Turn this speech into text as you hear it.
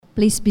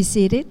Please be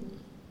seated.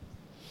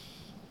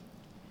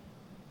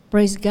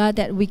 Praise God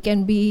that we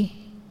can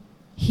be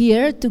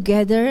here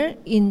together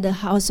in the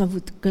house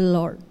of the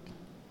Lord.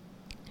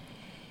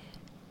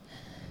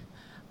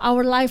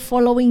 Our life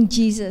following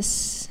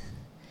Jesus,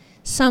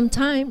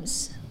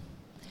 sometimes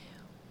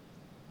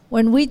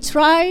when we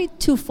try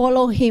to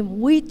follow Him,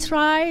 we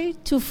try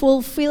to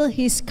fulfill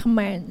His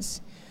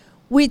commands.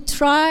 We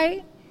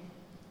try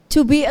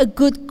to be a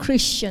good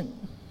Christian.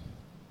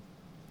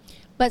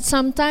 But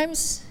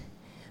sometimes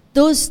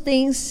those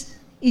things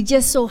is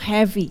just so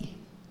heavy,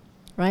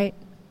 right?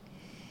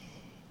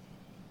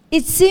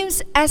 It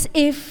seems as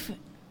if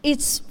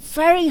it's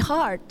very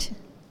hard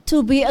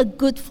to be a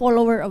good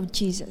follower of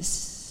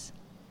Jesus.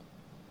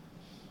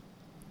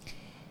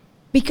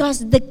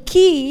 Because the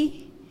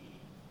key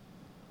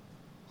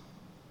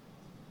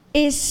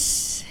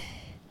is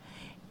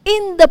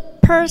in the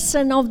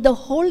person of the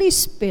Holy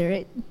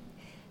Spirit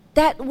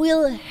that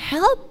will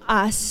help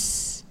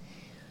us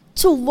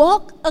to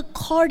walk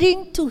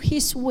according to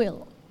His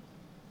will.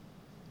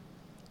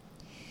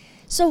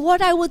 So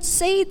what I would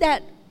say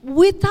that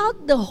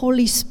without the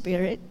Holy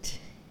Spirit,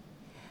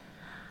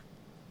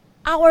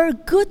 our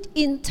good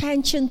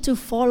intention to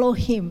follow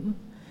Him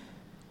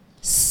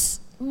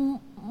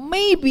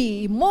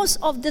maybe most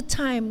of the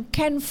time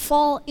can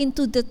fall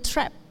into the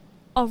trap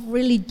of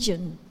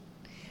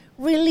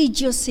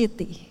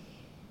religiosity.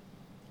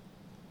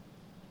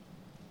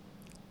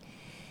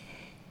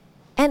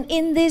 And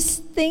in this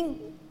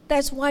thing,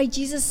 that's why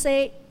Jesus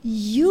said,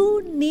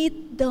 you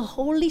need the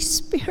Holy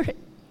Spirit.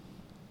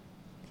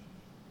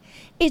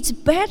 It's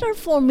better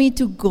for me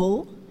to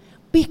go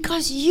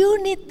because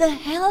you need the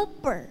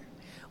helper.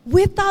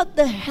 Without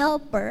the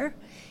helper,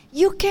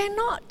 you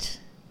cannot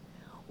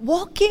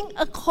walking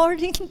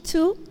according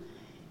to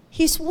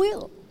His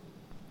will.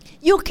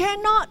 You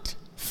cannot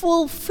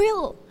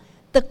fulfill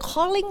the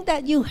calling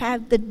that you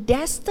have, the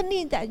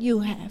destiny that you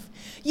have.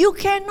 You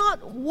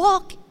cannot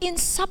walk in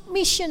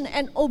submission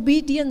and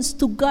obedience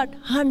to God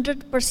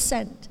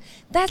 100%.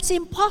 That's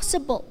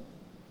impossible.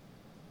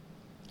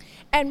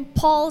 And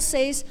Paul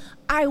says,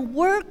 I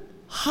work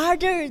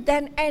harder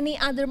than any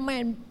other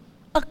man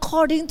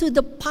according to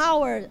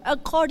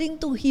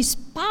His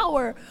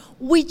power,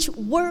 which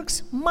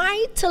works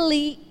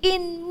mightily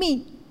in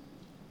me.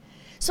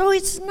 So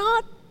it's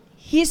not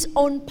his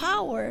own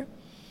power,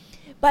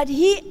 but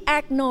he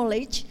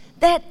acknowledged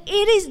that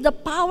it is the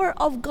power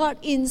of God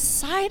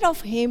inside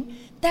of him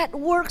that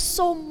works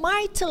so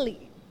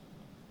mightily.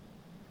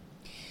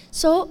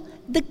 So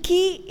the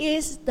key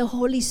is the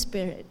Holy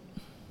Spirit.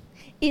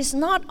 It's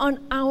not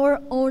on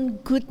our own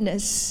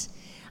goodness,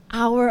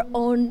 our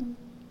own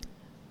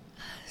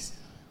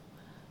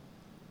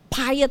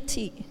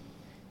piety,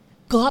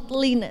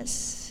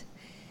 godliness,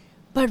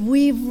 but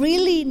we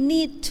really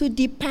need to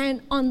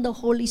depend on the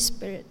Holy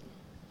Spirit.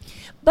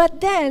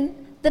 But then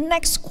the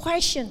next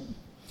question,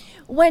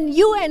 when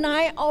you and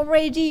I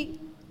already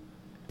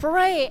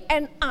pray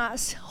and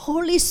ask,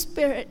 Holy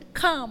Spirit,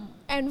 come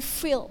and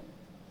fill.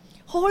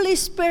 Holy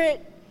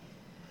Spirit,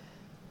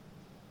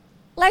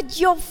 let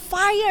your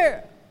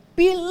fire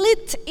be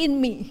lit in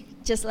me,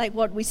 just like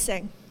what we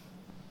sang.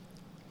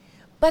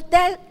 But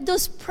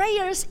those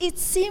prayers, it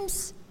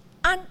seems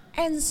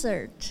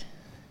unanswered.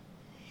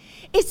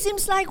 It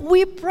seems like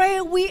we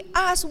pray, we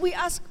ask,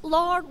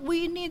 Lord,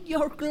 we need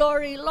your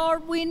glory.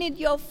 Lord, we need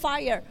your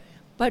fire.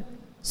 But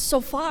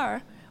so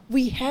far,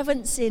 we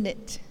haven't seen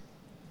it.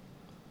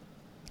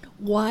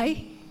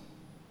 Why?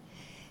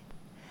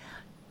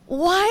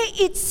 Why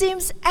it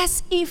seems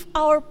as if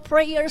our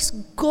prayers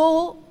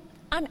go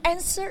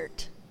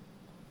unanswered?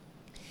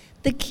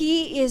 The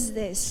key is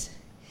this.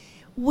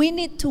 We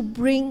need to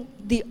bring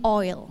the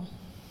oil.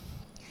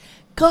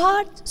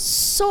 God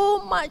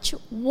so much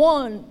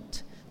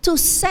wants to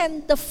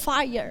send the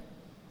fire.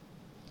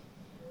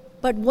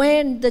 But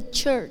when the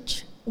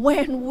church,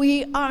 when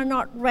we are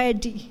not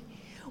ready,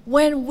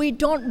 when we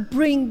don't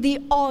bring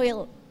the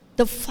oil,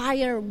 the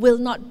fire will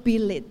not be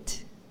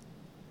lit.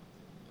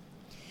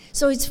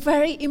 So it's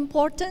very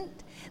important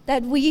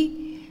that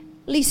we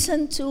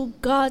listen to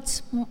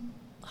God's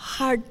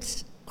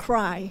heart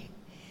cry.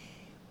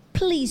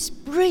 Please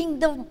bring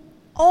the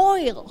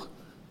oil.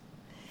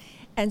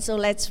 And so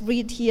let's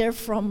read here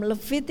from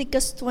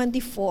Leviticus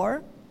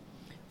 24,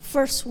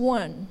 verse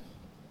 1.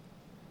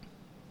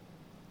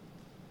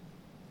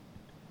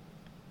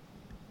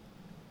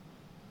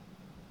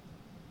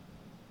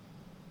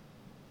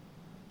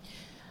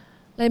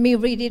 Let me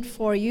read it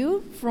for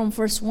you from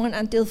verse 1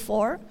 until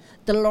 4.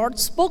 The Lord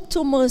spoke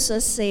to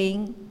Moses,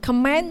 saying,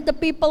 command the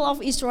people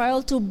of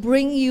Israel to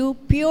bring you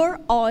pure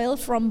oil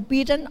from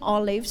beaten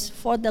olives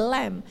for the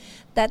lamp,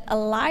 that a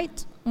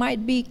light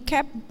might be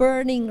kept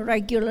burning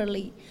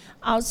regularly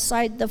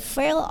outside the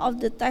veil of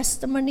the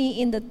testimony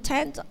in the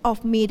tent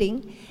of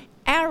meeting.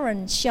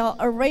 Aaron shall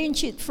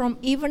arrange it from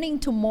evening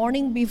to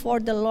morning before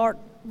the Lord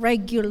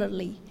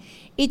regularly.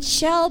 It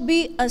shall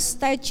be a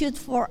statute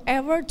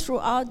forever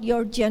throughout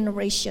your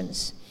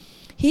generations.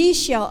 He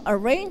shall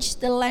arrange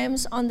the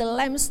lamps on the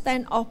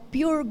lampstand of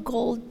pure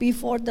gold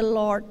before the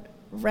Lord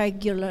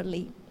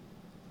regularly.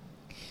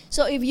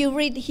 So if you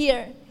read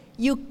here,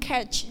 you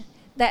catch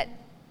that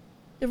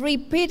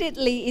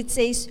repeatedly it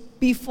says,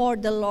 before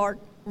the Lord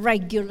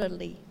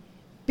regularly.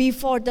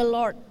 Before the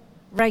Lord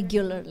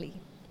regularly.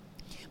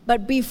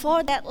 But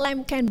before that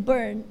lamp can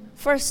burn,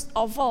 first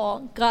of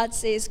all, God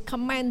says,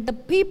 command the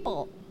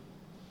people.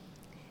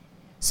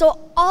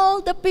 So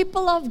all the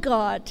people of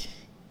God,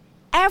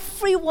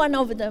 every one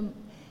of them,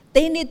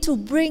 they need to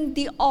bring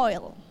the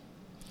oil.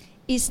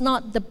 It's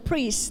not the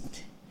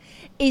priest.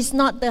 It's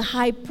not the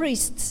high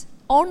priests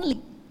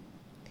only.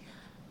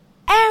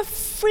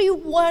 Every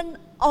one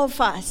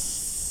of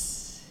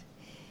us,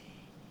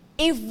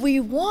 if we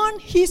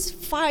want His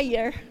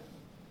fire,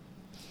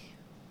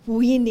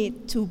 we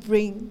need to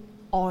bring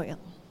oil.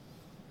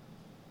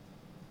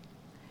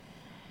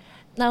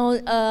 Now,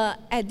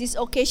 at this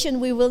occasion,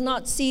 we will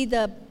not see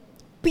the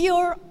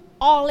pure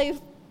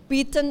olive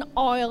beaten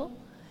oil.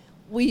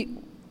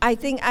 I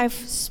think I've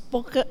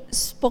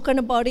spoken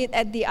about it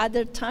at the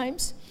other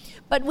times.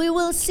 But we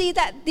will see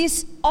that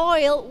this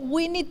oil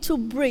we need to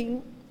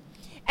bring.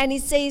 And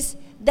it says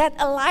that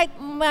a light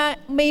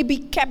may be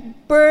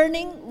kept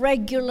burning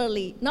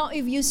regularly. Now,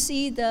 if you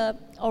see the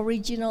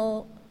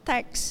original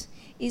text,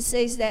 it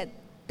says that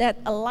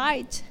a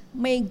light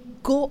may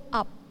go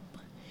up,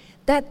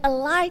 that a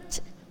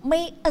light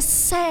may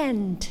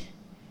ascend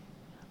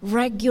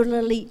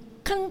regularly,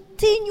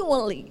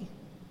 continually.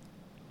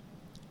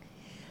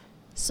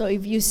 So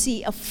if you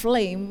see a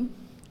flame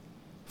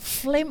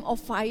of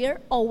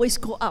fire always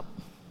go up,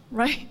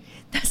 right?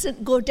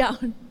 Doesn't go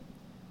down.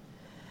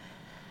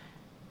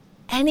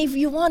 And if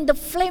you want the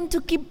flame to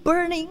keep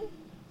burning,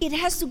 it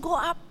has to go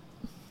up.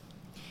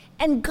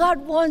 And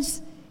God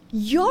wants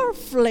your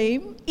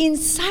flame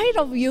inside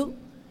of you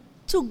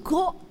to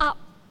go up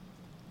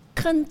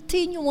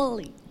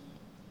continually.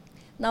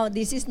 Now,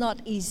 this is not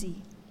easy.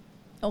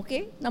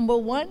 Okay? Number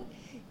one,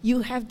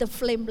 you have the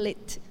flame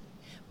lit.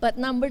 But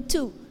number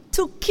two,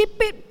 to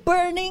keep it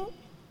burning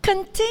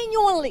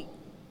continually,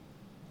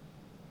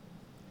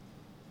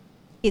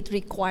 it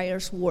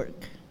requires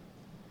work.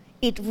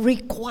 It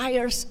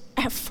requires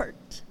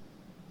effort.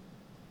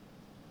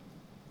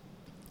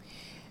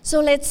 So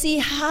let's see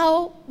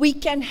how we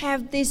can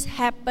have this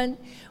happen.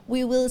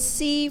 We will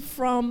see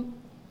from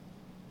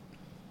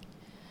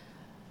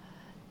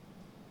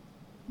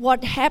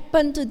what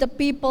happened to the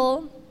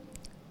people,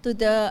 to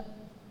the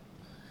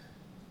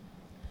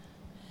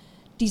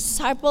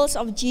disciples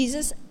of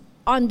Jesus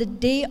on the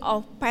day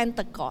of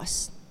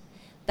Pentecost.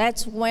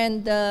 That's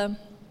when the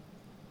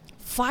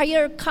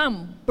fire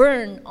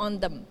burn on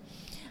them.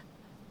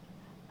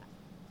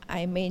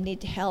 I may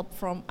need help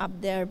from up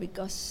there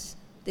because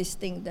this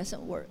thing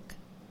doesn't work.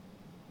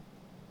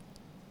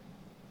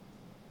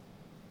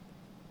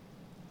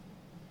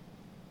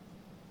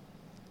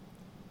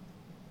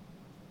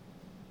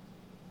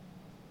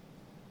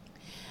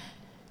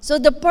 So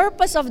the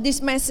purpose of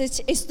this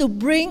message is to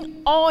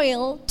bring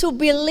oil to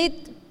be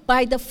lit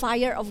by the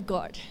fire of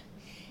God.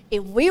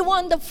 If we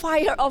want the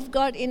fire of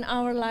God in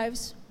our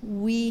lives,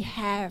 we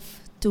have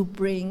to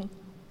bring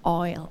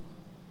oil.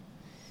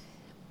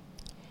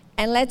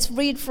 And let's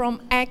read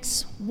from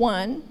Acts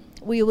 1.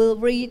 We will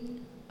read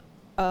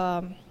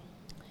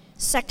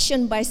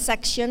section by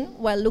section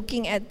while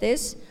looking at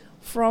this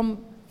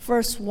from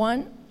verse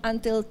 1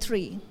 until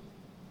 3.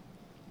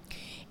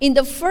 In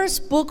the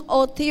first book,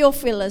 O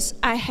Theophilus,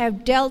 I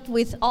have dealt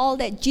with all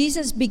that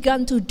Jesus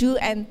began to do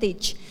and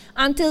teach,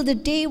 until the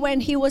day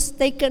when he was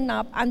taken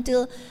up,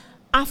 until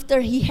after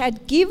he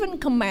had given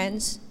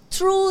commands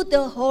through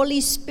the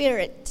Holy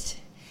Spirit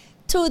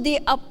to the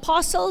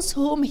apostles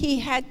whom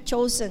he had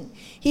chosen.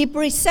 He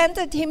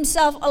presented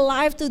himself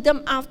alive to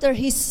them after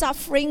his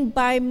suffering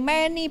by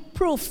many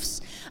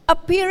proofs,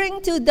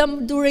 appearing to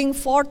them during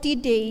 40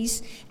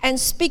 days and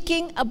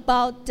speaking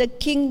about the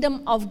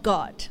kingdom of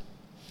God.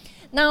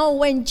 Now,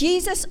 when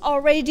Jesus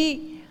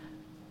already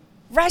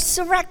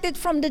resurrected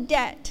from the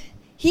dead,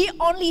 he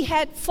only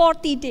had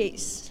 40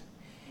 days.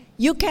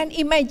 You can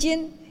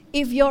imagine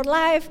if your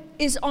life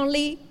is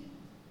only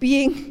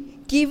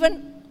being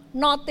given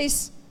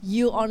notice,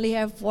 you only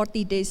have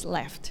 40 days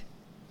left.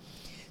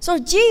 So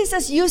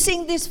Jesus,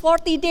 using these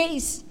 40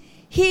 days,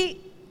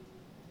 he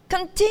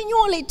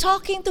continually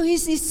talking to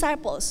his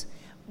disciples,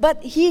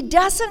 but he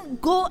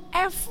doesn't go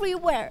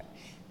everywhere.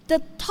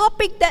 The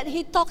topic that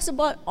he talks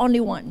about, only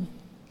one.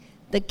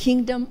 The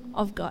kingdom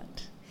of God.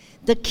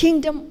 The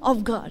kingdom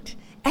of God.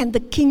 And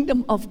the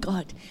kingdom of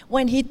God.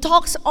 When he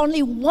talks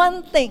only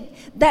one thing,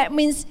 that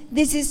means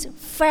this is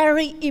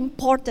very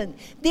important.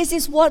 This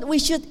is what we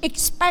should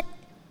expect.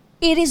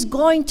 It is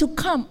going to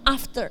come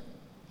after.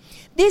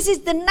 This is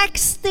the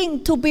next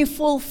thing to be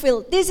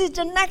fulfilled. This is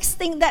the next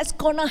thing that's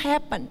going to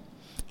happen.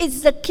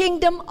 It's the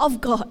kingdom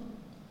of God.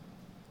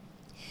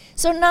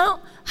 So now,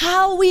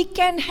 how we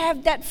can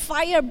have that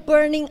fire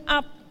burning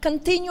up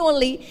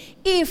continually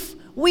if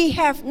we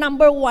have,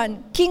 number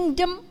one,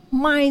 kingdom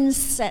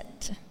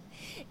mindset.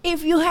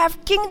 If you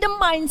have kingdom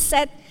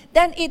mindset,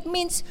 then it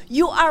means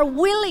you are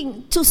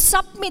willing to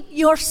submit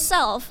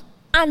yourself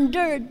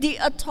under the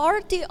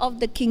authority of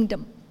the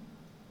kingdom.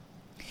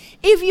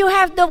 If you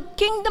have the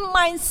kingdom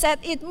mindset,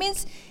 it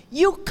means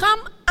you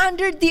come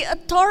under the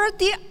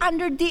authority,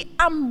 under the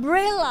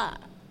umbrella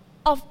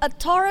of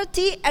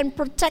authority and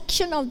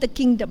protection of the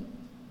kingdom.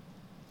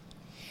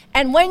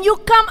 And when you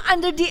come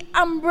under the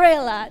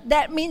umbrella,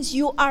 that means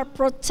you are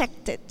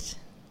protected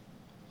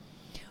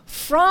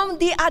from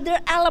the other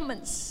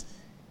elements.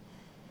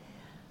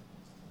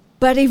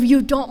 But if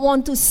you don't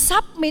want to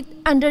submit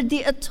under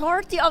the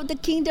authority of the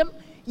kingdom,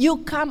 you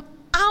come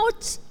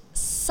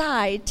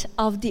outside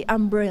of the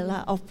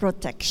umbrella of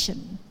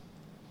protection.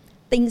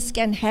 Things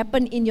can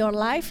happen in your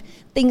life.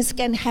 Things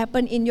can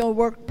happen in your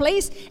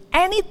workplace.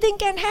 Anything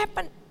can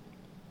happen.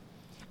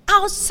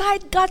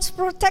 Outside God's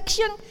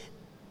protection,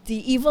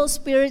 the evil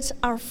spirits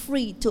are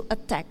free to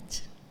attack.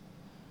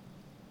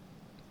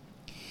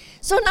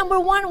 So number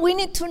one, we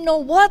need to know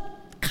what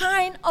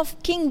kind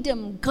of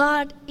kingdom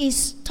God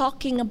is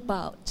talking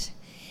about.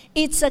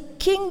 It's a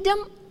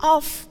kingdom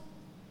of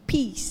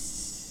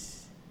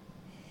peace.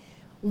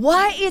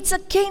 Why it's a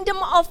kingdom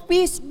of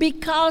peace?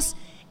 Because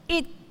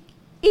it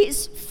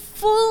is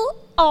full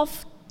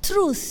of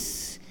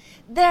truth.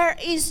 There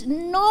is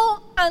no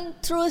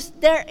untruth.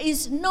 There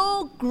is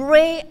no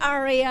gray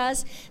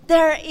areas.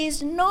 There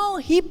is no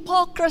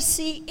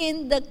hypocrisy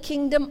in the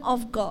kingdom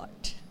of God.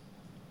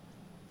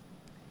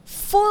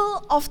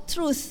 Full of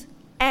truth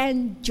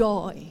and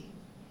joy.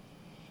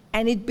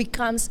 And it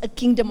becomes a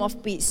kingdom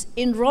of peace.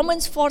 In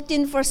Romans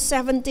 14 verse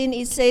 17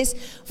 it says,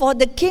 "For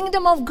the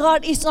kingdom of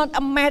God is not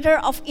a matter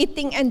of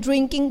eating and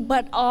drinking,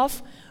 but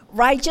of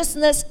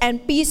righteousness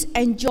and peace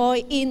and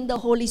joy in the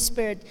Holy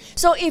Spirit."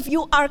 So if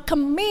you are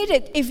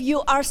committed, if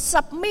you are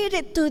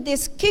submitted to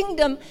this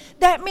kingdom,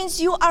 that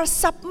means you are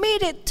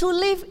submitted to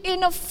live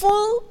in a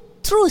full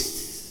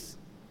truth.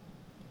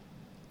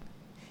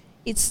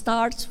 It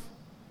starts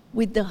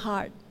with the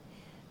heart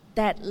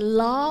that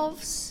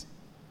loves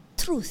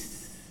truth.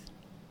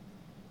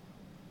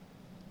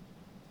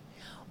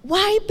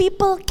 Why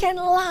people can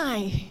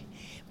lie?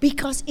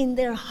 Because in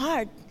their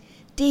heart,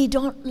 they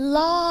don't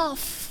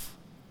love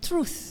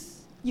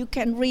truth. You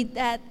can read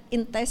that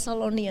in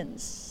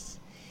Thessalonians.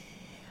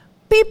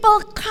 People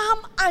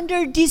come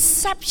under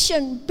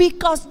deception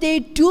because they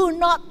do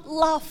not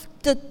love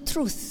the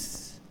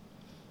truth.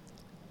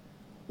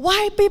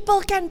 Why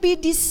people can be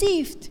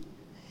deceived?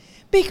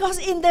 Because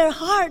in their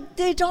heart,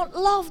 they don't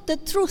love the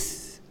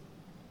truth.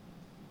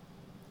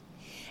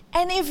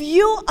 And if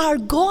you are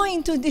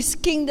going to this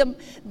kingdom,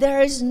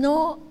 there is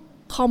no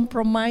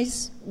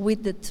compromise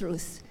with the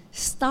truth.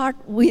 Start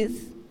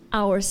with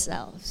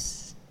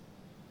ourselves.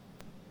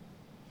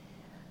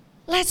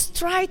 Let's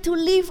try to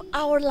live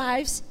our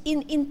lives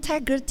in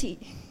integrity,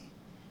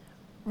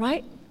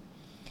 right?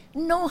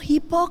 No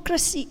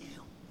hypocrisy.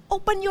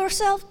 Open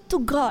yourself to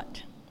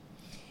God.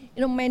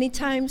 You know, many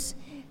times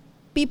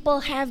people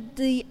have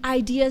the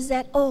ideas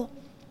that,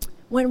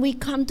 when we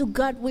come to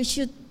God, we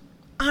should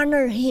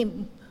honor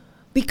Him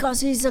because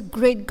He's a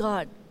great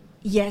God.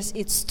 Yes,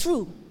 it's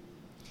true.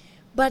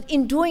 But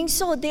in doing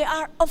so, they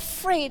are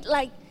afraid,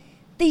 like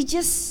they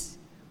just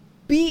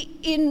be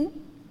in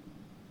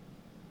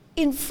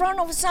front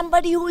of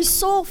somebody who is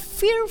so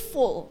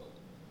fearful.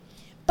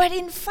 But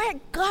in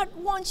fact, God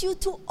wants you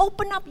to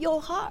open up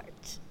your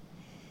heart.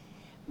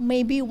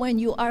 Maybe when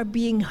you are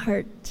being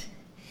hurt,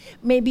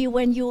 maybe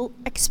when you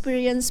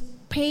experience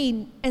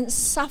pain and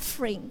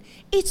suffering,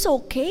 it's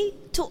okay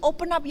to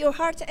open up your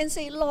heart and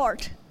say,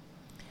 "Lord,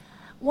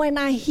 when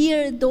I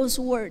hear those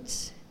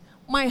words,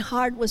 my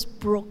heart was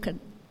broken.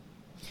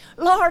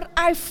 Lord,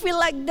 I feel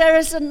like there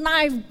is a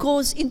knife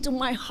goes into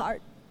my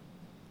heart."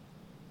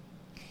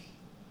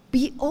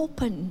 Be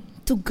open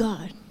to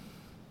God.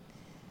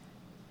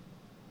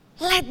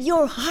 Let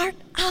your heart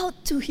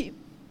out to Him.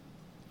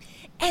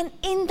 And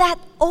in that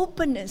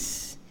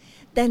openness,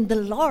 then the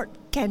Lord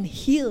can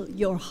heal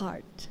your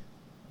heart.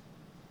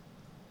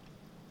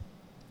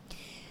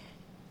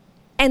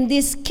 And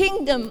this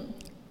kingdom,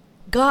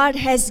 God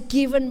has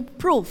given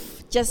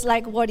proof, just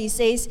like what He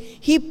says.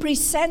 He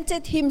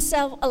presented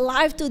Himself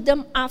alive to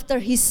them after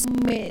He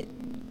submitted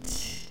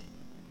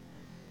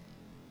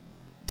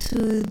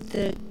to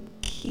the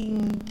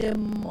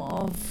kingdom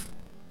of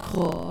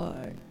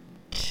God.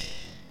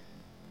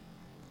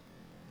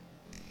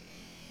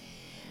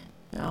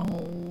 Now,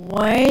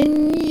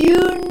 when you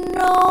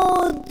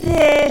know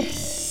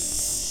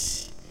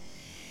this,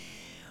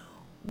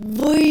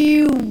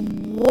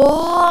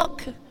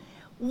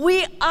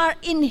 we are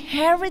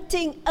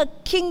inheriting a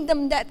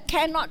kingdom that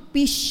cannot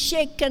be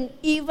shaken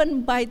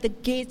even by the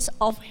gates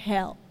of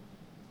hell.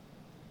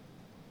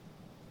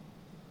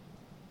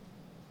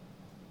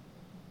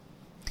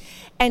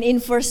 And in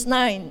verse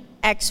 9,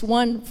 Acts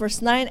 1,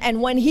 verse 9,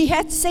 "And when He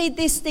had said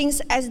these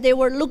things as they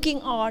were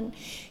looking on,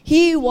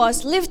 He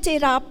was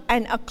lifted up,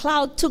 and a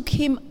cloud took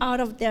Him out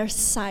of their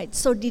sight."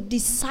 So the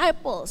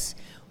disciples,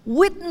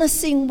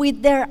 witnessing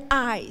with their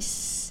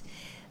eyes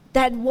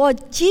that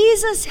what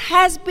Jesus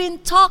has been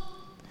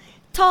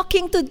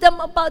talking to them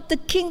about the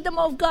kingdom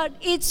of God,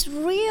 it's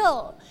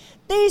real.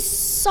 They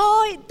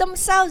saw it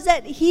themselves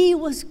that He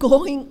was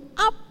going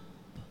up.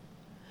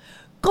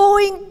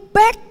 going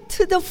back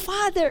to the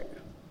Father.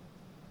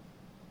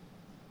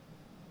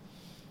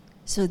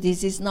 So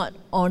this is not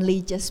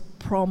only just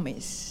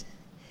promise,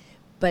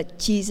 but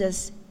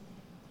Jesus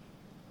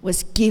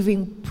was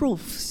giving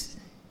proofs.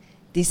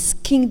 This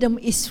kingdom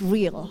is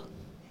real.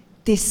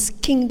 This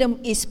kingdom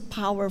is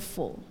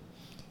powerful.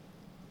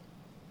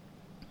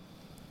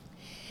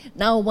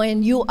 Now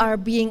when you are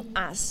being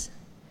asked,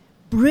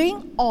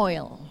 bring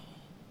oil.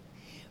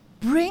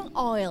 Bring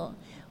oil.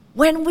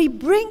 When we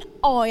bring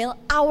oil,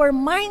 our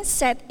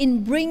mindset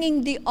in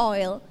bringing the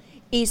oil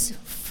is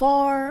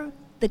for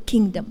the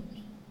kingdom.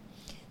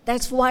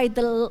 That's why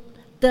the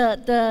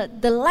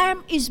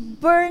lamp is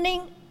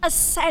burning,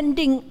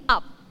 ascending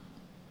up.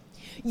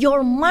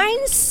 Your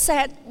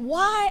mindset,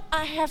 why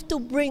I have to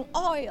bring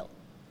oil?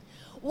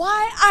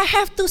 Why I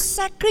have to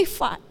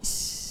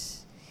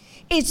sacrifice?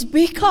 It's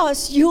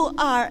because you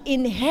are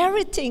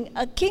inheriting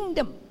a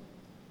kingdom.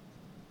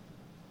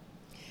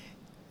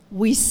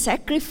 We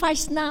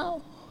sacrifice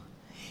now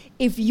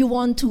if you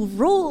want to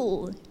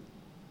rule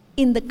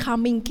in the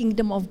coming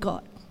kingdom of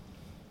God.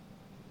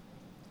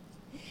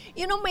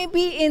 You know,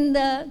 maybe in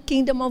the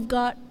kingdom of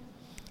God,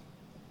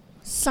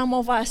 some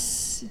of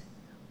us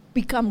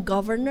become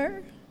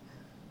governor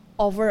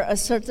over a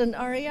certain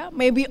area,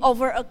 maybe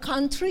over a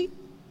country.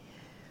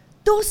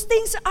 Those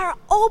things are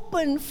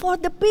open for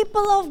the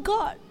people of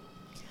God.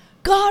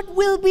 God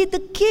will be the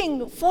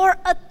king for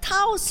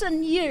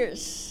 1,000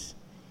 years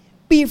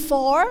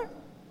before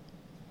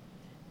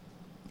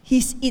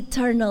his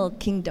eternal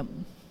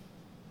kingdom.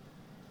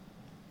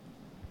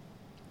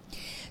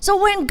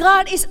 So when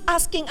God is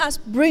asking us,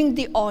 bring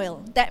the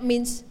oil, that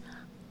means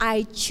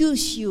I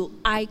choose you,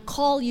 I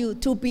call you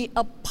to be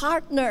a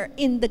partner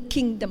in the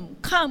kingdom.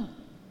 Come,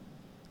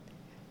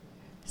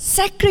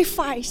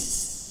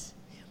 sacrifice,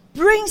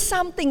 bring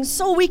something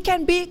so we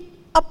can be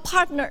a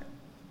partner.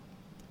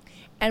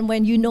 And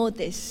when you know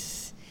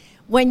this,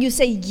 when you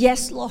say,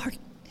 yes, Lord,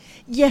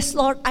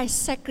 I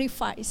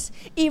sacrifice,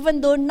 even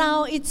though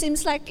now it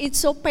seems like it's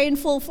so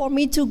painful for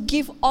me to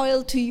give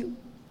oil to you,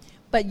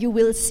 but you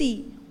will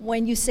see,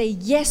 when you say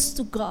yes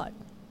to God,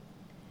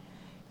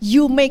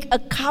 you make a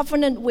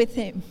covenant with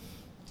him.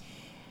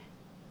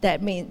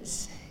 That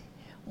means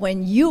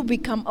when you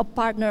become a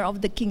partner of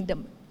the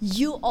kingdom,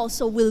 you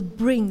also will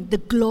bring the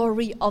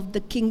glory of the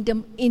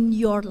kingdom in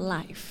your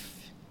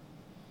life.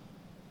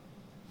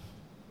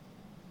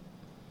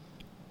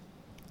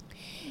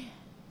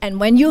 And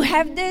when you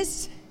have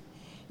this,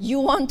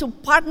 you want to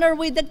partner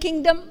with the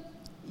kingdom,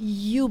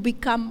 you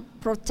become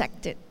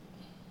protected.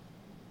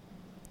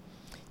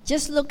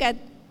 Just look at,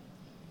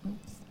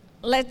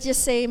 let's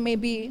just say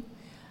maybe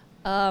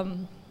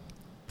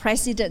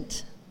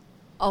president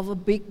of a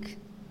big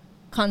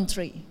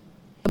country.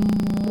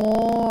 The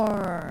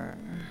more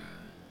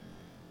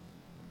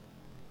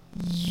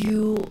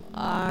you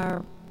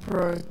are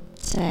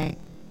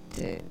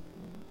protected.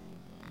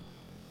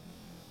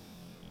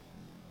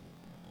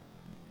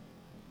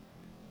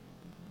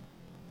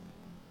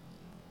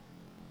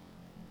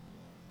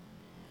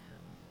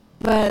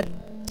 But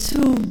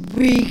to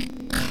be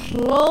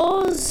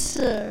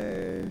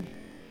closer,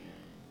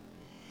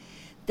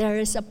 there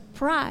is a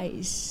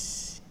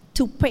price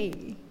to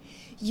pay.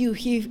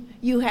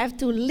 You have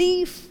to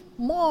leave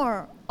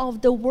more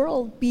of the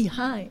world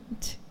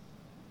behind.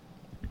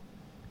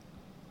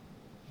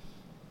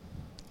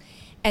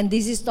 And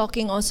this is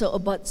talking also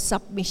about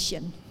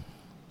submission.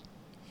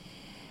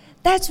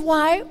 That's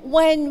why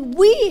when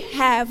we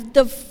have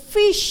the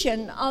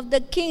vision of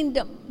the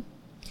kingdom,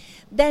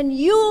 then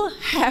you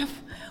have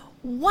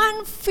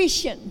one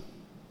vision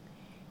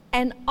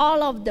and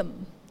all of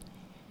them.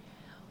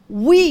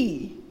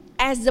 We,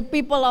 as the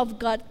people of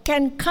God,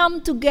 can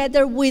come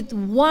together with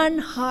one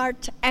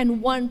heart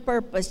and one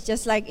purpose.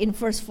 Just like in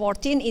verse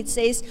 14, it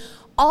says,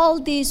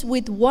 all these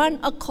with one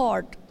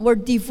accord were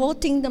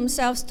devoting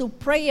themselves to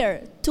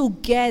prayer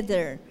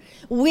together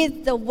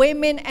with the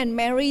women and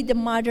Mary, the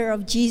mother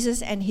of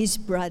Jesus, and his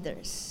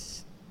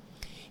brothers.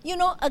 You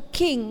know, a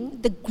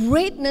king, the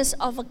greatness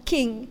of a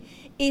king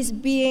is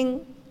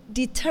being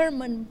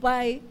determined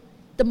by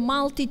the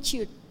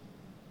multitude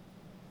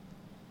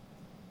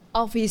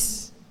of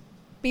his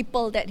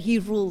people that he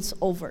rules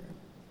over.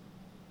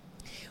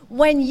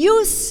 When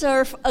you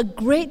serve a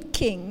great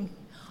king,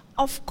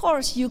 of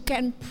course you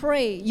can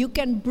pray, you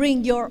can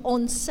bring your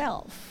own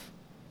self.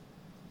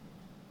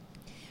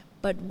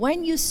 But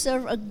when you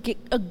serve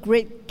a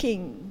great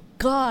king,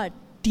 God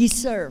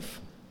deserves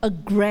a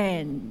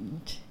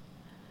grand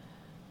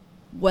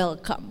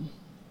welcome.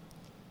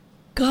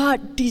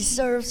 God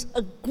deserves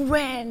a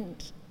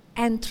grand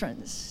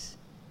entrance.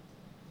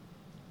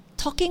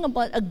 Talking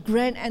about a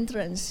grand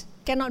entrance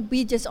cannot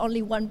be just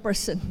only one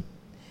person.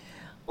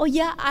 Oh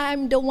yeah,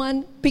 I'm the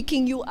one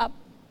picking you up.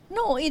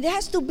 No, it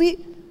has to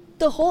be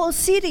the whole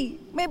city,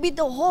 maybe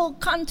the whole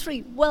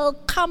country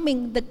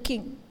welcoming the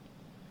king.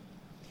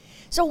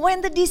 So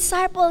when the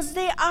disciples,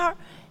 they are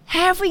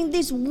having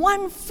this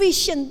one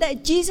vision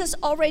that Jesus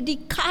already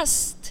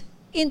cast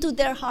into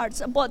their hearts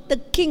about the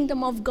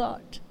kingdom of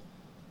God.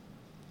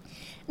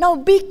 Now,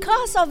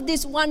 because of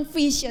this one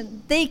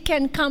vision, they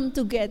can come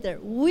together.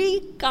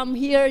 We come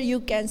here, you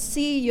can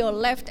see your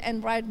left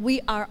and right,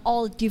 we are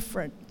all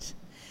different.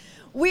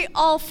 We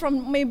all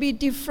from maybe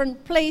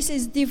different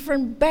places,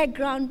 different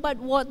background, but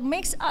what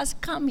makes us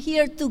come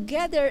here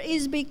together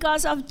is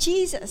because of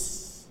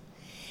Jesus.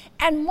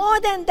 And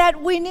more than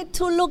that, we need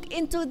to look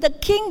into the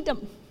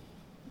kingdom.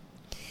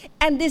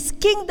 And this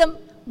kingdom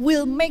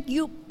will make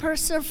you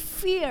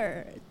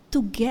persevere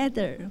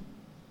together.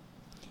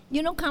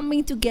 You know,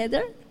 coming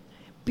together,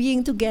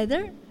 being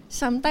together,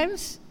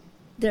 sometimes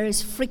there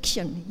is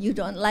friction. You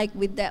don't like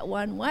with that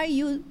one. Why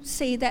you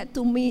say that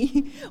to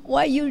me?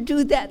 Why you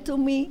do that to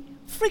me?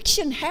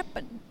 Friction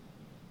happen.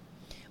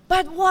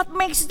 But what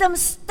makes them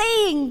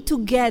staying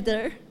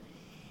together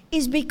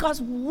is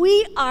because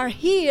we are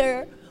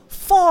here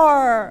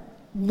for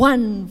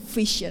one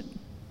vision.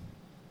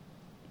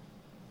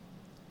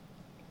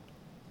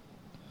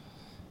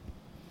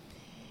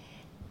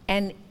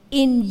 And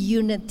in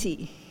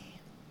unity,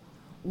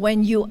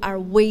 when you are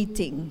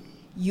waiting,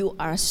 you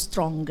are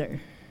stronger.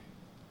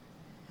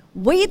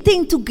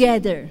 Waiting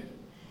together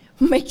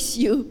makes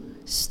you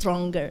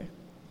stronger.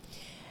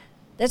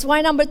 That's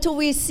why number 2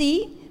 we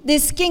see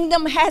this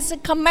kingdom has a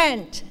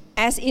command,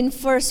 as in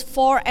verse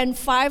 4 and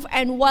 5,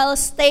 and while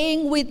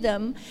staying with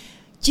them,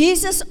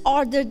 Jesus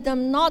ordered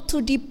them not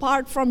to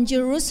depart from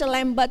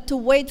Jerusalem, but to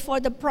wait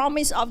for the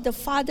promise of the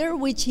Father,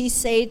 which he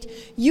said,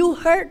 "You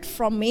heard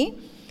from me.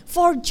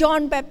 For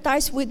John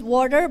baptized with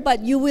water, but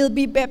you will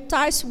be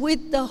baptized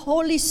with the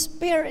Holy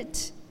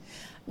Spirit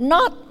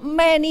not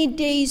many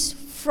days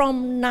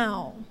from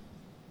now."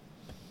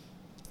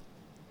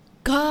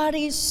 God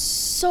is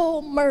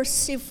so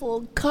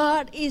merciful.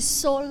 God is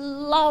so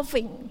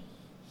loving.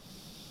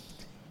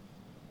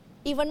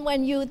 Even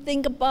when you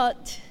think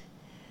about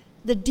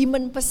the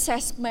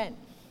demon-possessed man,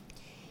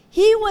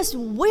 he was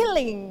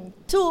willing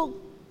to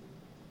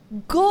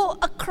go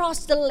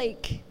across the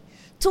lake,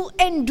 to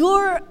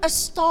endure a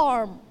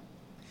storm,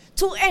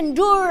 to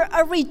endure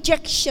a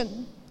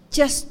rejection,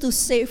 just to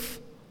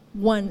save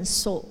one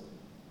soul.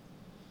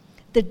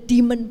 The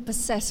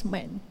demon-possessed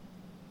man.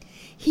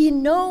 He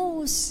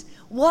knows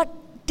what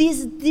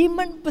this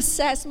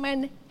demon-possessed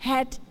man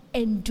had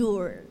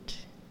endured.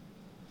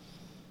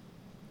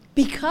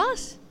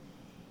 Because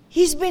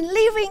he's been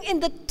living in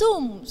the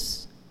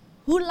tombs.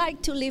 Who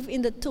like to live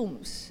in the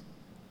tombs?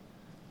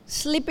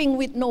 Sleeping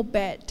with no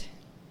bed.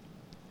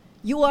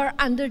 You are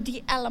under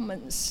the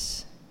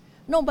elements.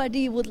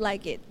 Nobody would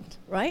like it,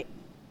 right?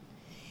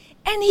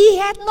 And he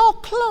had no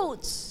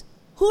clothes.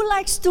 Who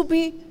likes to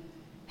be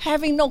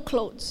having no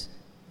clothes?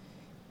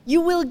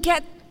 You will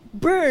get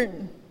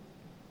burned.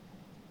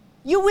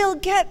 You will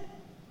get,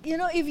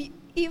 if you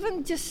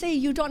even just say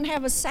you don't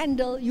have a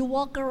sandal, you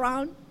walk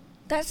around,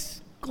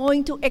 that's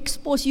going to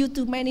expose you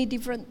to many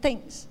different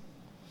things.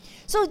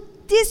 So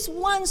this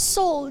one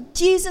soul,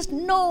 Jesus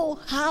knows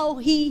how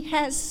he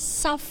has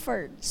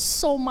suffered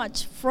so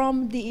much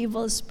from the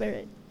evil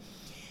spirit.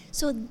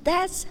 So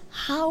that's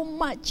how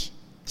much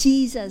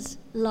Jesus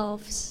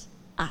loves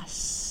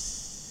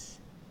us.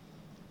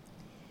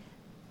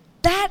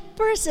 That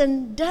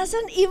person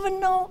doesn't even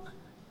know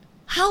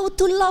how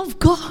to love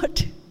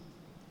God.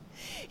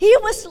 He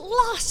was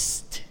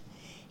lost.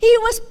 He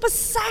was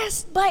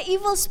possessed by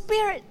evil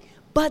spirit,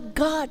 but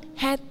God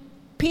had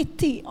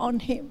pity on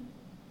him.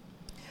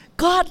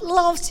 God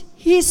loves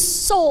his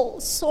soul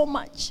so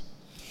much.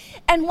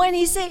 And when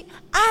he said,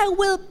 "I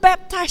will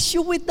baptize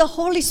you with the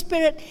Holy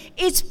Spirit,"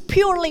 it's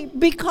purely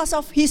because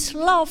of his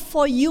love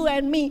for you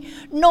and me,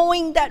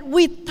 knowing that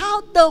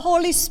without the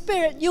Holy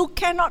Spirit, you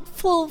cannot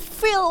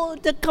fulfill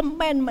the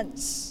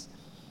commandments.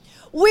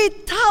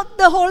 Without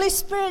the Holy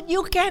Spirit,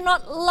 you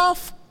cannot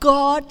love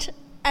God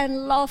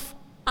and love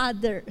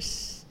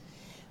others.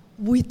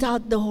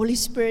 Without the Holy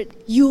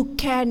Spirit, you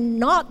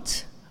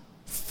cannot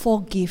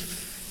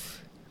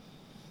forgive.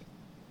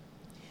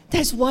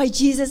 That's why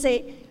Jesus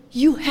said,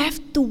 you have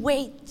to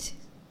wait.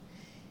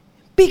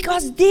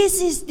 Because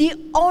this is the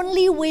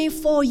only way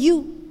for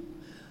you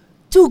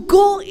to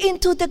go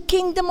into the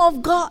kingdom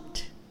of God.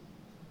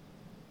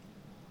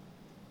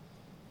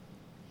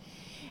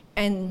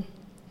 And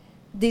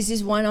this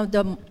is one of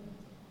the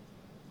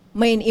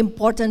main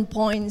important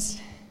points.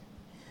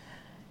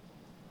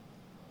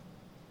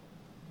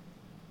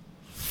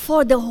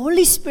 For the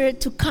Holy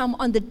Spirit to come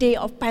on the day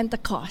of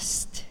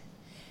Pentecost,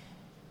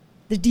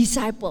 the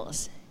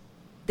disciples,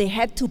 they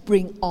had to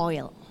bring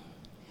oil.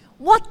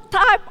 What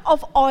type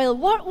of oil?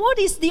 What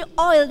is the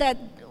oil that,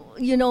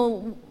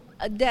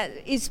 that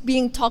is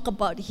being talked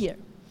about here?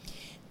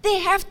 They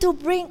have to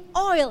bring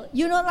oil,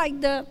 like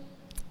the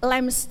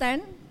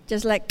lampstand,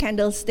 just like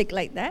candlestick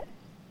like that.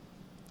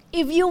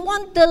 If you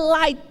want the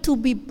light to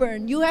be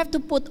burned, you have to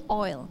put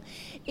oil.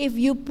 If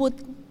you put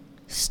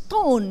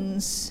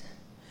stones,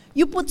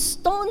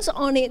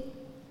 on it,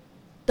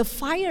 the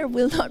fire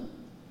will not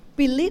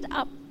be lit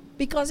up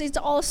because it's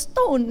all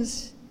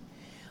stones.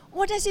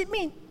 What does it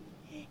mean?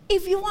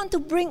 If you want to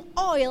bring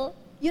oil,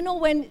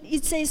 when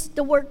it says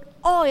the word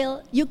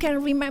oil, you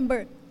can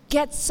remember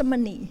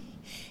Gethsemane.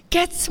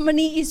 Gethsemane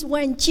is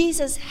when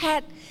Jesus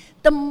had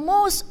the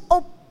most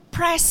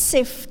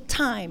oppressive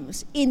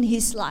times in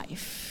his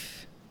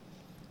life.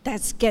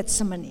 That's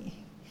Gethsemane.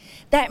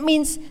 That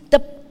means the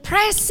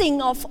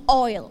pressing of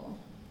oil.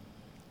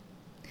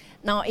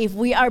 Now, if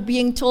we are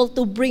being told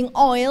to bring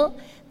oil,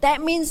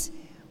 that means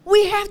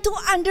we have to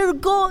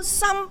undergo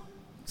some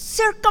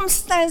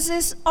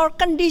circumstances or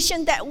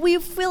condition that we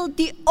feel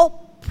the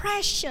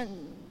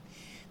oppression,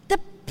 the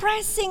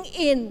pressing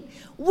in.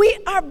 We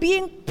are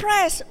being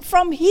pressed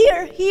from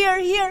here.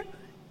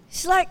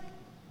 It's like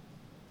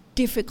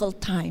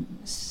difficult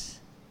times.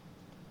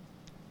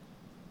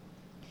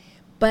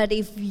 But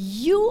if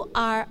you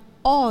are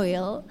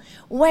oil,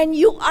 when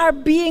you are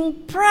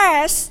being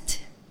pressed,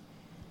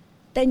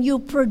 then you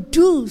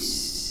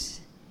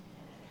produce.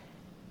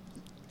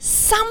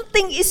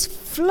 Something is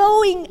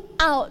flowing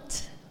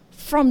out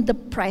from the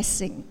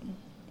pressing.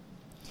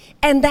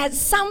 And that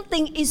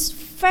something is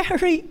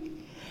very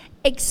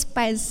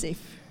expensive.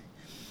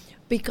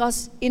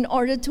 Because in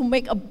order to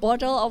make a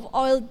bottle of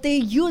oil, they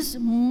use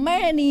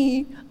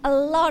a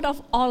lot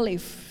of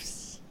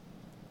olives.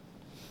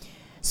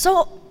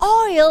 So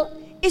oil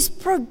is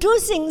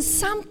producing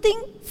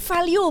something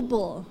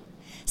valuable,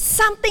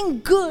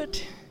 something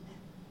good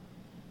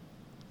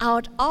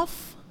out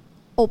of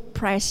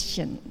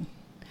oppression,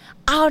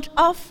 out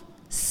of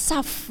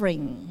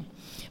suffering.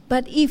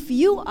 But if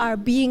you are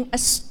being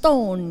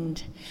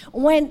stoned,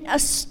 when a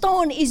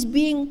stone is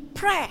being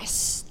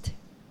pressed,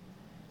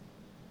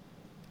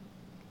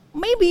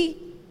 maybe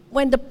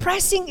when the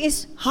pressing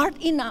is hard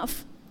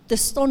enough, the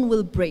stone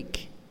will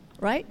break,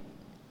 right?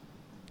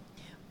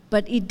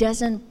 But it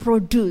doesn't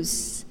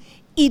produce,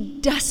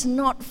 it does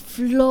not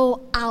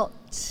flow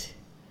out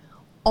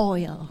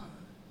oil.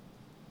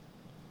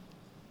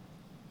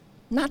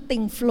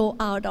 Nothing flow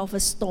out of a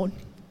stone.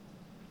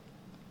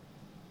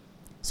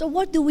 So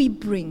what do we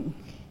bring?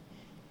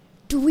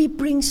 Do we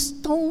bring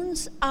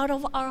stones out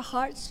of our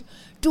hearts?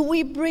 Do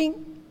we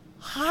bring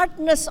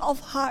hardness of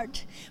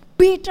heart,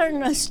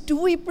 bitterness? Do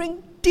we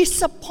bring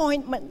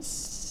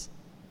disappointments?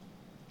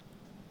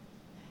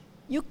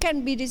 You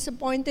can be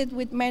disappointed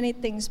with many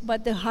things,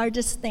 but the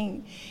hardest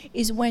thing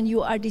is when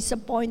you are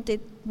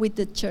disappointed with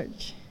the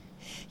church.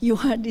 You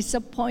are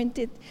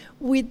disappointed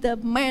with the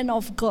man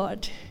of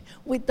God,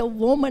 with the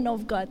woman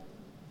of God.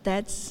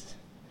 That's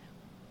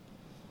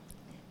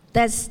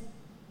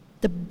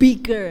the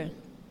bigger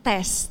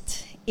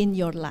test in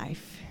your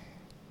life.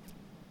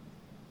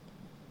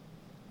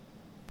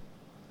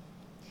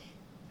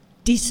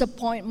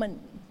 Disappointment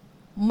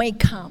may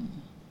come.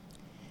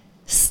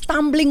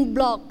 Stumbling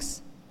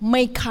blocks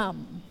may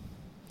come.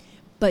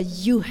 But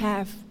you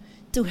have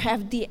to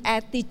have the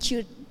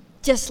attitude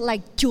just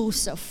like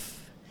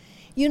Joseph.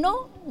 You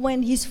know,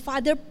 when his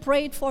father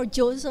prayed for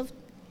Joseph,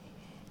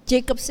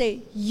 Jacob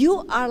said,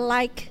 "You are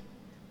like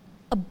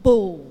a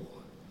bow,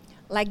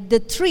 like the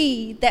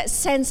tree that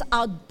sends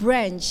out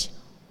branch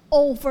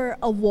over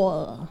a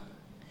wall."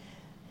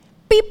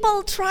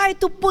 People try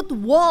to put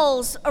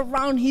walls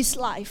around his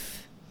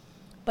life,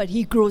 but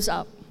he grows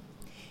up,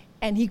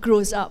 and he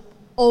grows up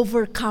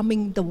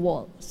overcoming the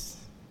walls.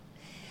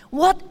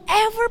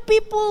 Whatever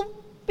people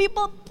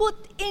put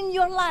in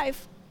your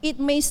life, it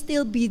may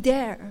still be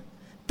there.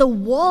 The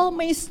wall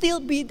may still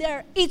be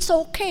there. It's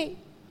okay.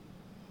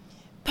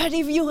 But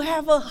if you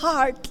have a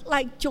heart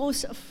like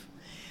Joseph,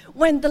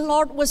 when the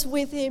Lord was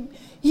with him,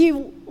 he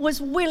was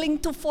willing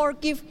to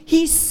forgive.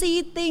 He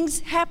see things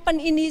happen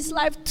in his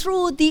life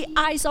through the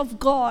eyes of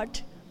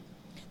God.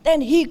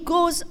 Then he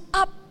goes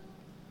up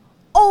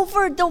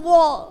over the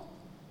wall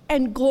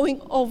and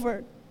going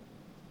over.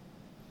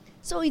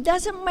 So it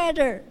doesn't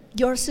matter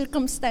your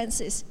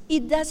circumstances.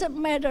 It doesn't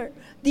matter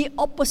the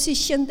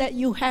opposition that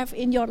you have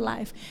in your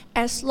life,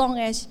 as long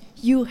as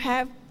you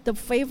have the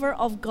favor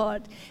of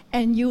God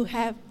and you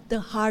have the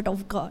heart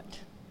of God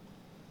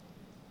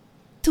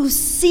to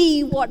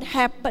see what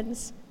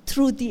happens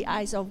through the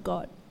eyes of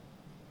God.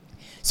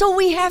 So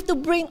we have to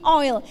bring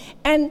oil,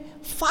 and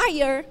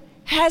fire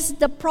has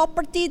the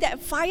property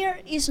that fire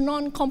is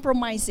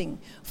non-compromising.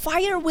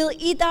 Fire will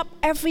eat up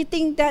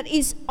everything that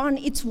is on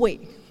its way.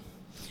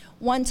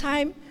 One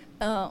time,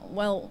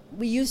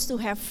 we used to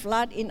have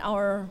flood in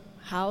our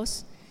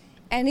house,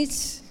 and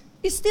it's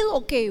still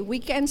okay. We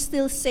can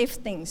still save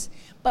things.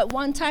 But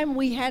one time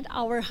we had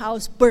our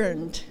house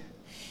burned,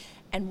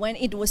 and when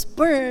it was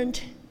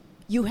burned,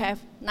 you have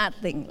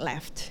nothing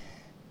left.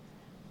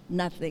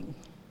 Nothing.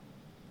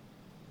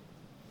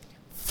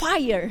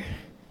 Fire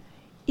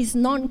is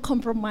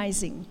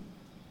non-compromising.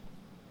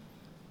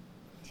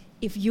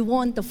 If you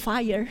want the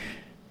fire,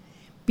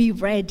 be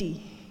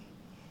ready.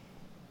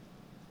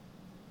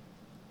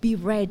 Be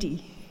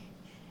ready.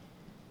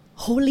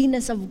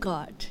 Holiness of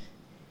God,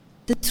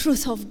 the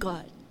truth of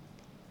God,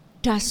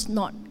 does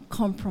not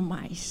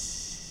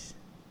compromise.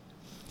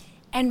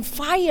 And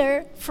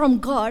fire from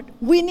God,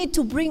 we need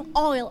to bring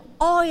oil.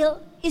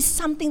 Oil is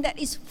something that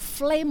is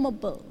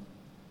flammable.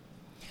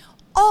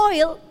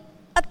 Oil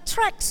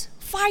attracts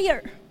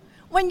fire.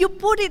 When you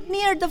put it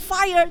near the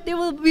fire, they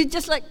will be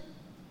just like.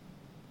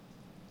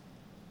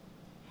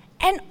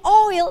 And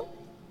oil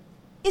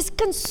is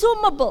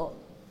consumable.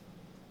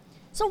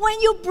 So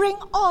when you bring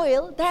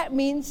oil, that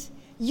means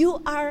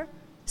you are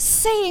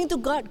saying to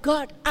God,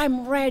 God,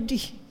 I'm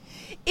ready.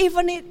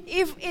 Even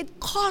if it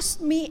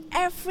costs me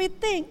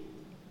everything,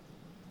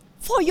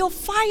 for your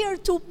fire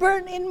to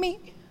burn in me,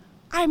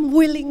 I'm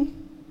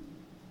willing.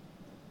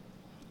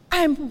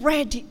 I'm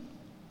ready.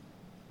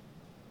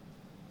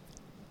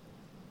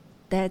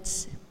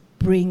 That's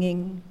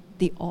bringing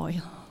the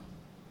oil.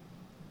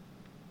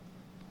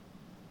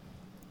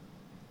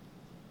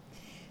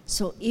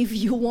 So if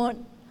you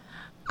want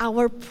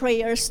our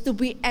prayers to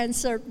be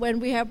answered when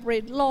we have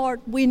prayed,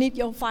 Lord, we need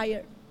your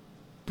fire,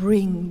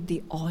 bring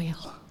the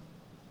oil.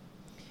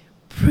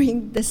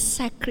 Bring the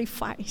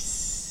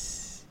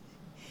sacrifice.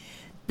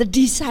 The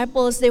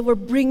disciples, they were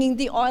bringing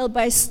the oil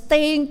by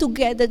staying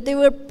together. They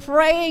were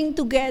praying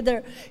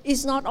together.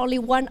 It's not only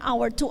 1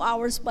 hour, 2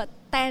 hours, but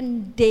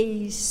 10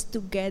 days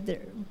together.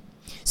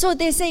 So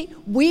they say,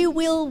 we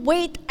will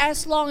wait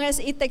as long as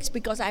it takes,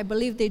 because I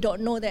believe they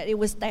don't know that it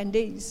was 10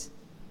 days.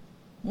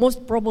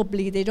 Most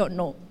probably they don't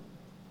know.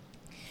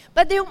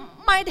 But they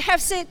might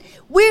have said,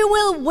 we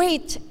will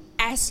wait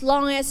as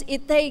long as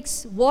it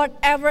takes,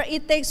 whatever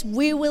it takes,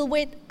 we will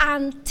wait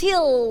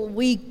until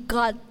we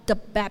got the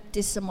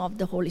baptism of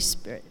the Holy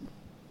Spirit.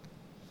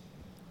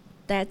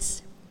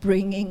 That's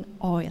bringing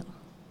oil.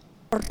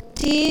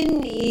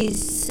 14, it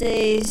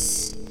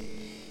says,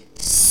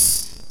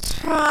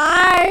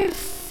 strive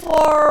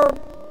for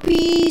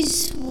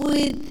peace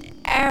with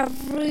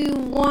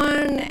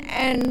everyone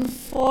and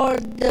for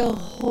the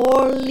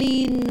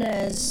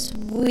holiness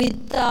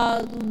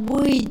without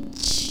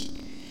which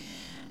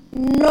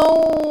no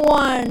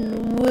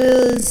one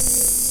will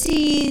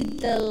see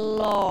the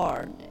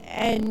Lord.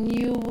 And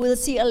you will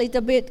see a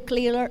little bit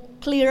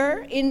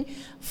clearer in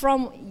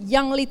from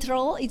Young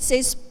Literal. It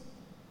says,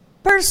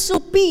 pursue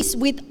peace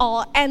with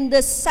all and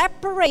the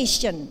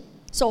separation.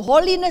 So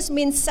holiness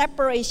means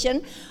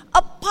separation,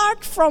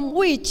 apart from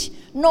which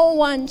no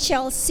one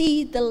shall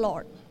see the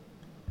Lord.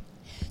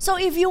 So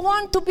if you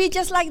want to be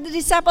just like the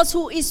disciples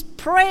who is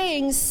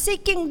praying,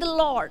 seeking the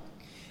Lord,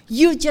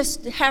 you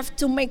just have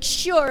to make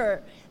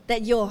sure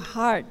that your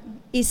heart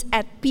is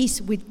at peace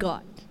with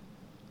God.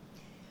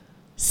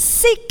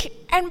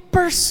 Seek and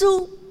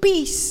pursue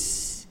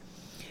peace.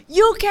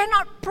 You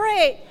cannot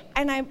pray,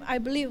 and I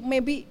believe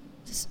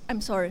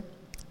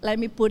let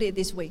me put it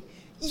this way.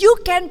 You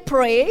can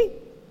pray,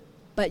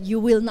 but you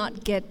will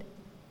not get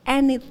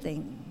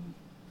anything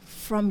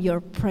from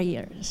your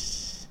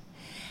prayers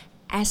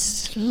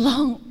as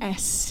long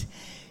as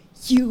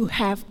you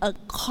have a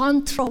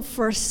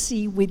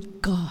controversy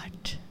with God.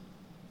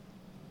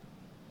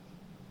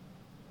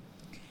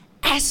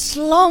 As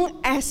long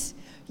as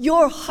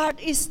your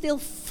heart is still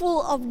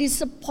full of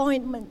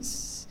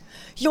disappointments,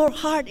 your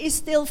heart is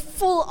still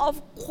full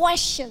of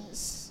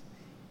questions,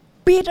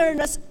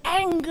 bitterness,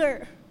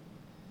 anger.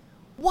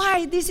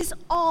 Why this is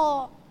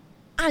all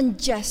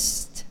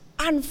unjust,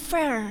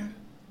 unfair.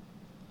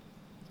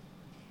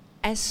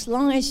 As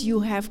long as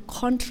you have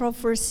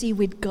controversy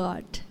with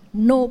God,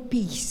 no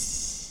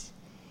peace,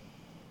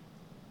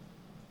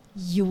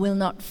 you will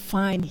not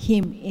find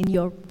Him in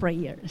your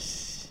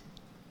prayers.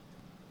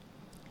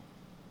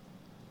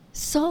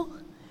 So,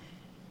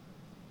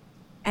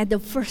 at the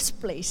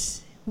first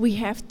place, we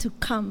have to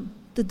come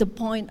to the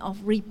point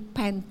of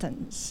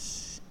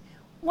repentance.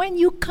 When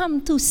you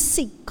come to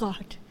seek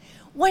God,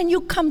 when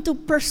you come to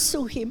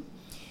pursue Him,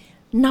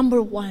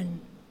 number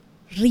one,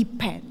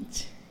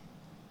 repent.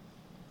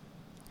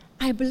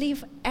 I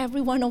believe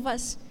every one of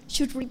us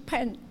should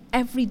repent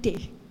every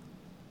day.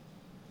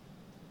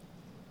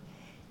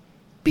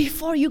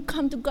 Before you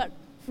come to God,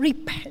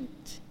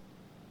 repent.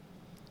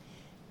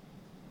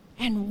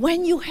 And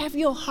when you have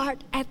your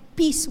heart at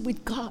peace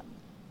with God,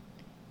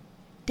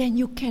 then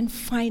you can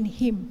find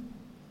Him.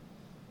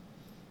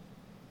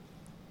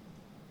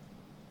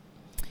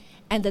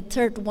 And the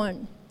third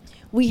one,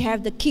 we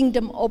have the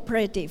kingdom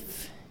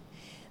operative.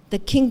 The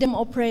kingdom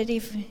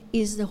operative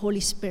is the Holy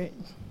Spirit.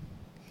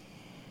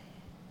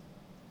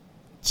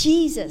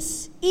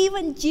 Jesus,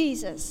 even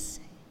Jesus,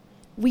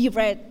 we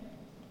read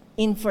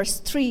in verse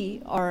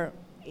 3 or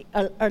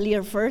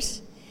earlier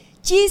verse,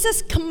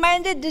 Jesus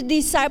commanded the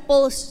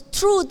disciples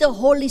through the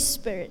Holy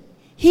Spirit.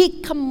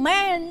 He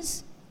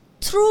commands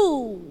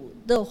through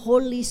the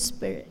Holy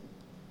Spirit.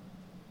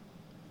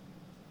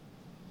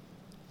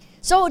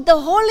 So the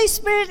Holy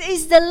Spirit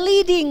is the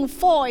leading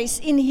voice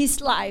in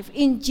His life,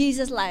 in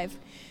Jesus' life.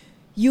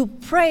 You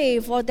pray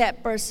for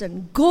that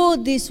person, go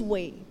this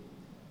way,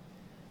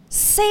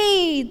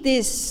 say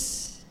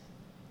this.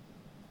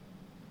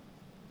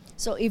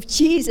 So if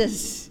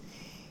Jesus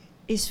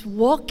is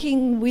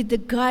walking with the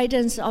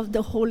guidance of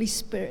the Holy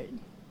Spirit,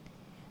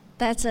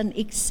 that's an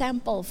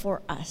example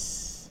for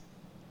us.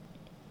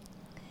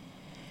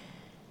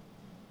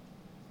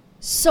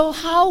 So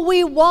how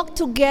we walk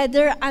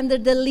together under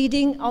the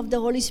leading of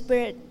the Holy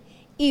Spirit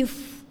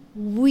if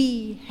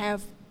we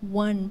have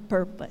one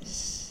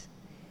purpose,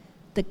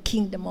 the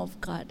kingdom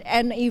of God.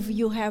 And if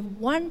you have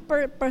one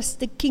purpose,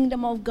 the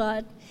kingdom of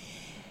God,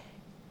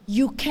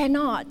 you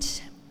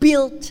cannot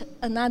build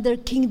another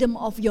kingdom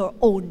of your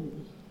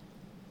own.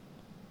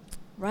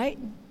 Right?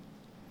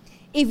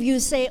 If you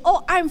say,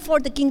 oh, I'm for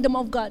the kingdom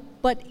of God,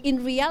 but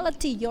in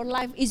reality, your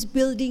life is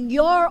building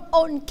your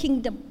own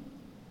kingdom.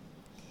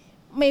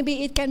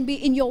 Maybe it can be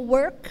in your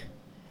work.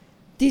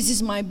 This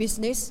is my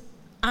business.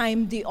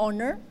 I'm the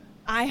owner.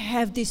 I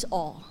have this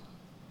all.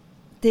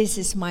 This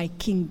is my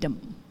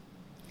kingdom.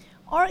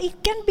 Or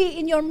it can be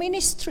in your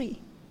ministry.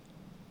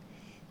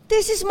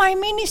 This is my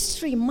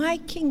ministry, my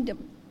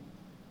kingdom.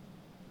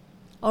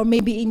 Or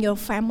maybe in your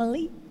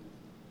family.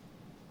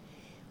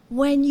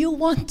 When you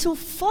want to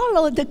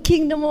follow the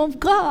kingdom of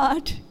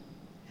God,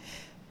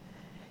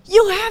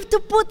 you have to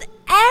put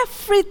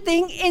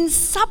everything in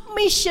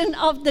submission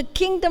of the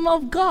kingdom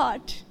of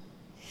God.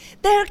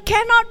 There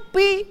cannot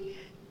be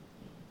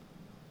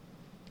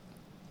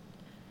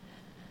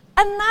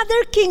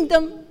another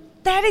kingdom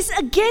that is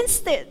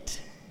against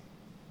it.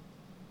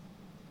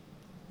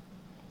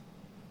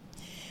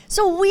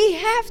 So we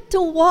have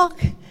to walk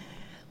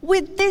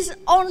with this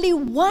only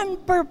one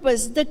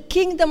purpose, the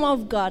kingdom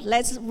of God.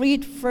 Let's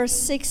read verse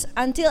 6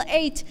 until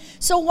 8.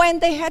 So when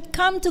they had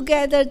come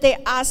together, they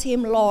asked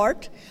him,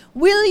 Lord,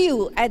 will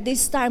you at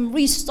this time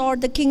restore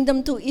the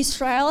kingdom to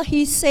Israel?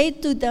 He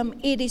said to them,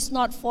 it is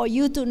not for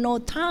you to know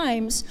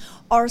times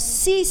or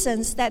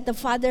seasons that the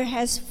Father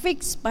has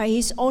fixed by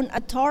his own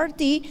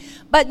authority,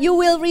 but you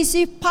will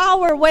receive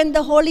power when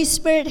the Holy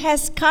Spirit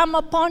has come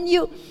upon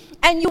you.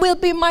 And you will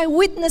be my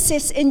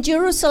witnesses in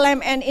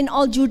Jerusalem and in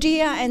all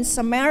Judea and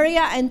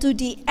Samaria and to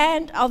the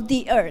end of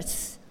the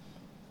earth.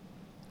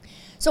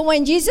 So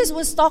when Jesus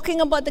was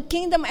talking about the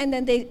kingdom, and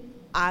then they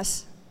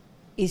asked,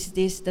 is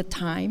this the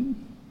time?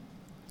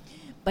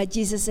 But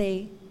Jesus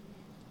said,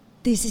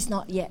 this is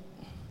not yet.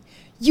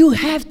 You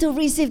have to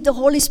receive the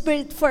Holy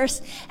Spirit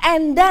first.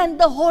 And then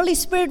the Holy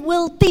Spirit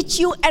will teach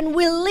you and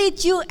will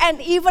lead you and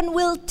even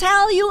will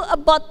tell you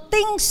about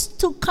things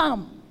to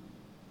come.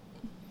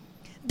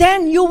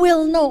 Then you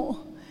will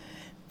know.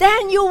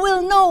 Then you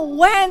will know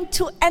when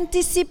to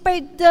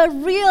anticipate the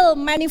real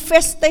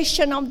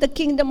manifestation of the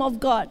kingdom of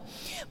God.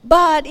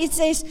 But it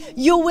says,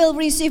 you will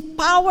receive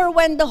power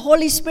when the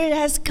Holy Spirit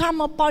has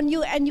come upon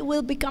you, and you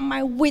will become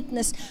my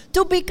witness.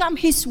 To become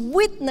his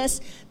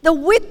witness, the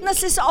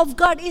witnesses of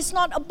God is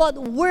not about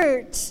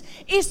words.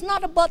 It's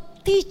not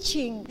about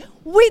teaching.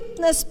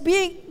 Witness,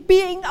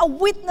 being a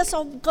witness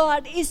of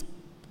God is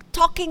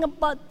talking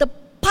about the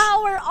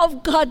power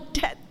of God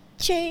that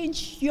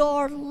change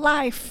your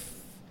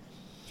life.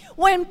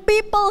 When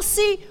people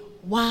see,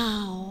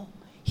 wow,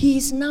 he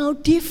is now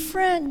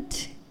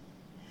different.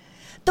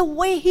 The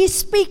way he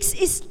speaks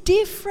is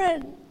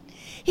different.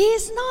 He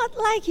is not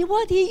like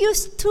what he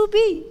used to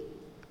be.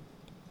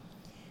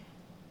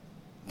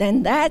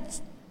 Then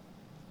that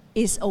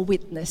is a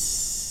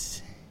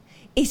witness.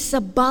 It's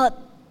about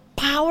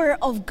power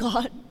of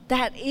God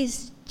that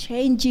is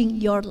changing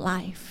your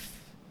life.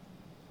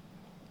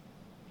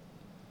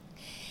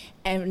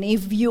 And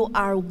if you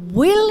are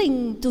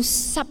willing to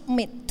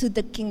submit to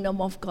the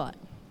kingdom of God,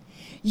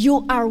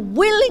 you are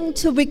willing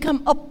to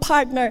become a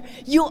partner,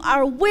 you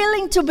are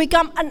willing to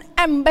become an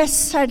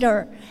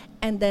ambassador,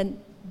 and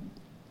then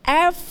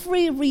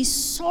every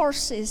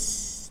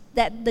resources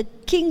that the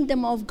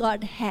kingdom of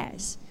God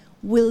has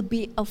will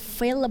be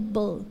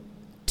available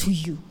to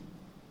you.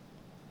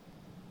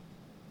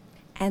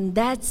 And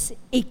that's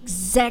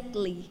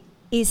exactly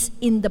is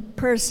in the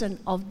person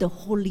of the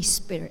Holy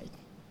Spirit.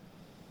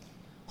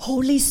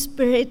 Holy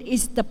Spirit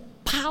is the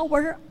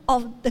power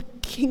of the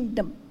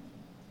kingdom.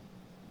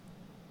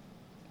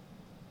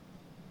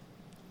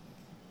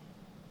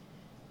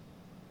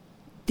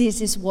 This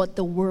is what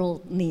the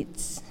world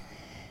needs.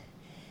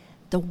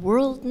 The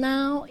world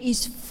now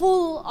is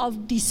full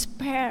of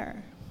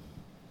despair,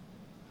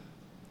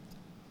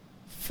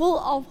 full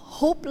of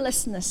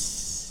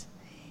hopelessness.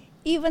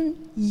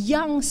 Even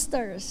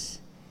youngsters,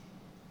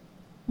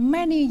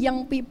 many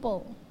young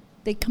people,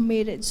 they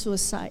committed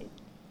suicide.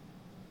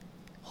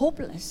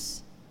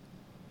 Hopeless.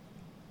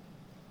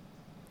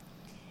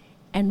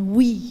 And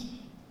we,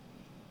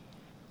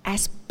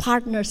 as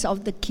partners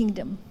of the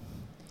kingdom,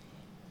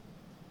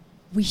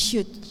 we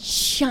should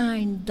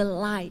shine the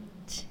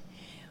light.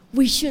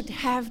 We should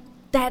have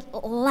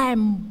that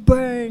lamp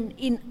burn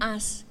in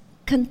us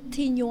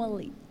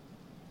continually.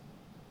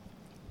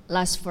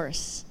 Last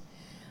verse.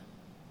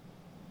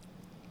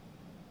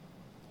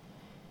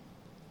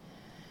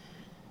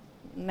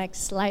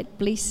 Next slide,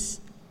 please.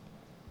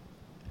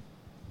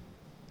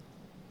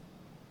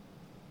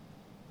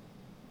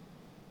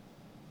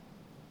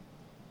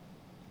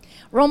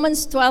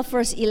 Romans 12,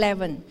 verse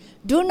 11.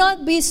 Do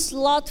not be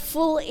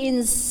slothful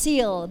in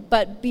zeal,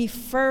 but be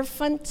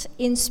fervent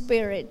in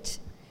spirit.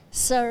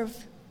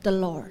 Serve the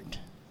Lord.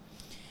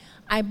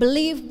 I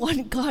believe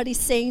what God is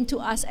saying to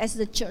us as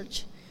the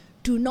church,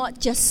 do not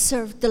just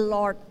serve the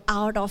Lord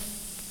out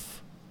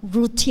of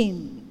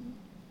routine.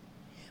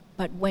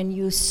 But when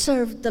you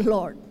serve the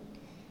Lord,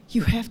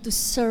 you have to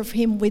serve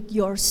Him with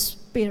your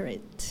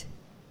spirit.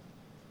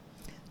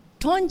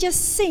 Don't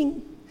just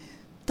sing.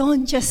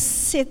 Don't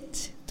just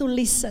sit to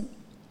listen.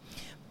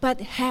 but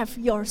have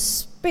your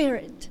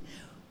spirit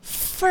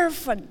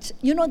fervent.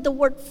 You know the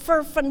word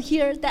fervent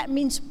here, that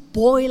means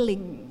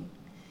boiling.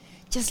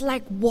 Just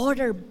like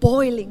water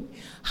boiling.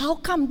 How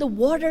come the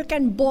water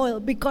can boil?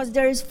 Because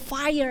there is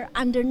fire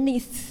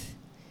underneath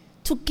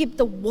to keep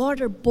the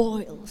water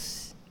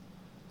boils.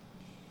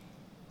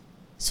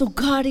 So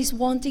God is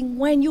wanting,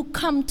 when you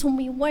come to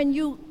me, when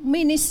you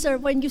minister,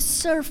 when you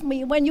serve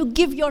me, when you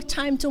give your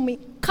time to me,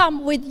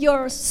 come with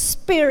your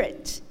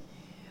spirit,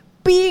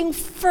 being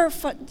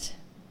fervent.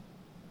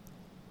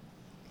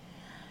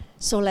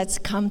 So let's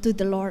come to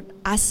the Lord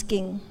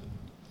asking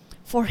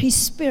for His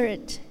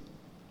Spirit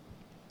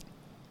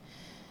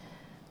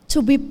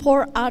to be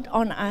poured out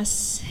on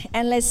us.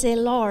 And let's say,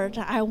 Lord,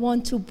 I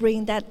want to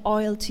bring that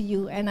oil to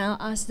you. And I'll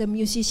ask the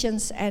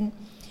musicians and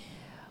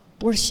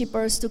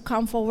worshipers to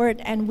come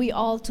forward and we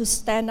all to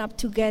stand up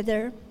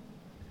together.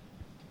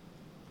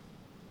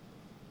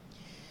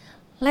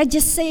 Let's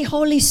just say,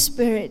 Holy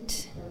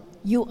Spirit,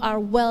 you are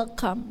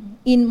welcome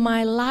in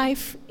my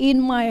life, in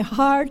my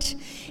heart,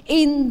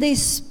 in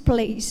this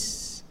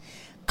place.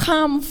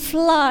 Come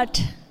flood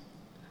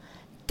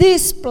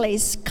this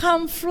place.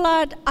 Come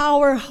flood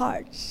our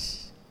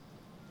hearts.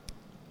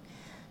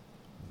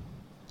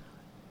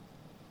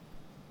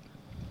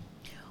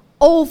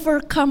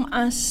 Overcome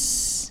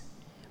us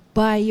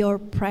by your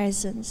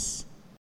presence.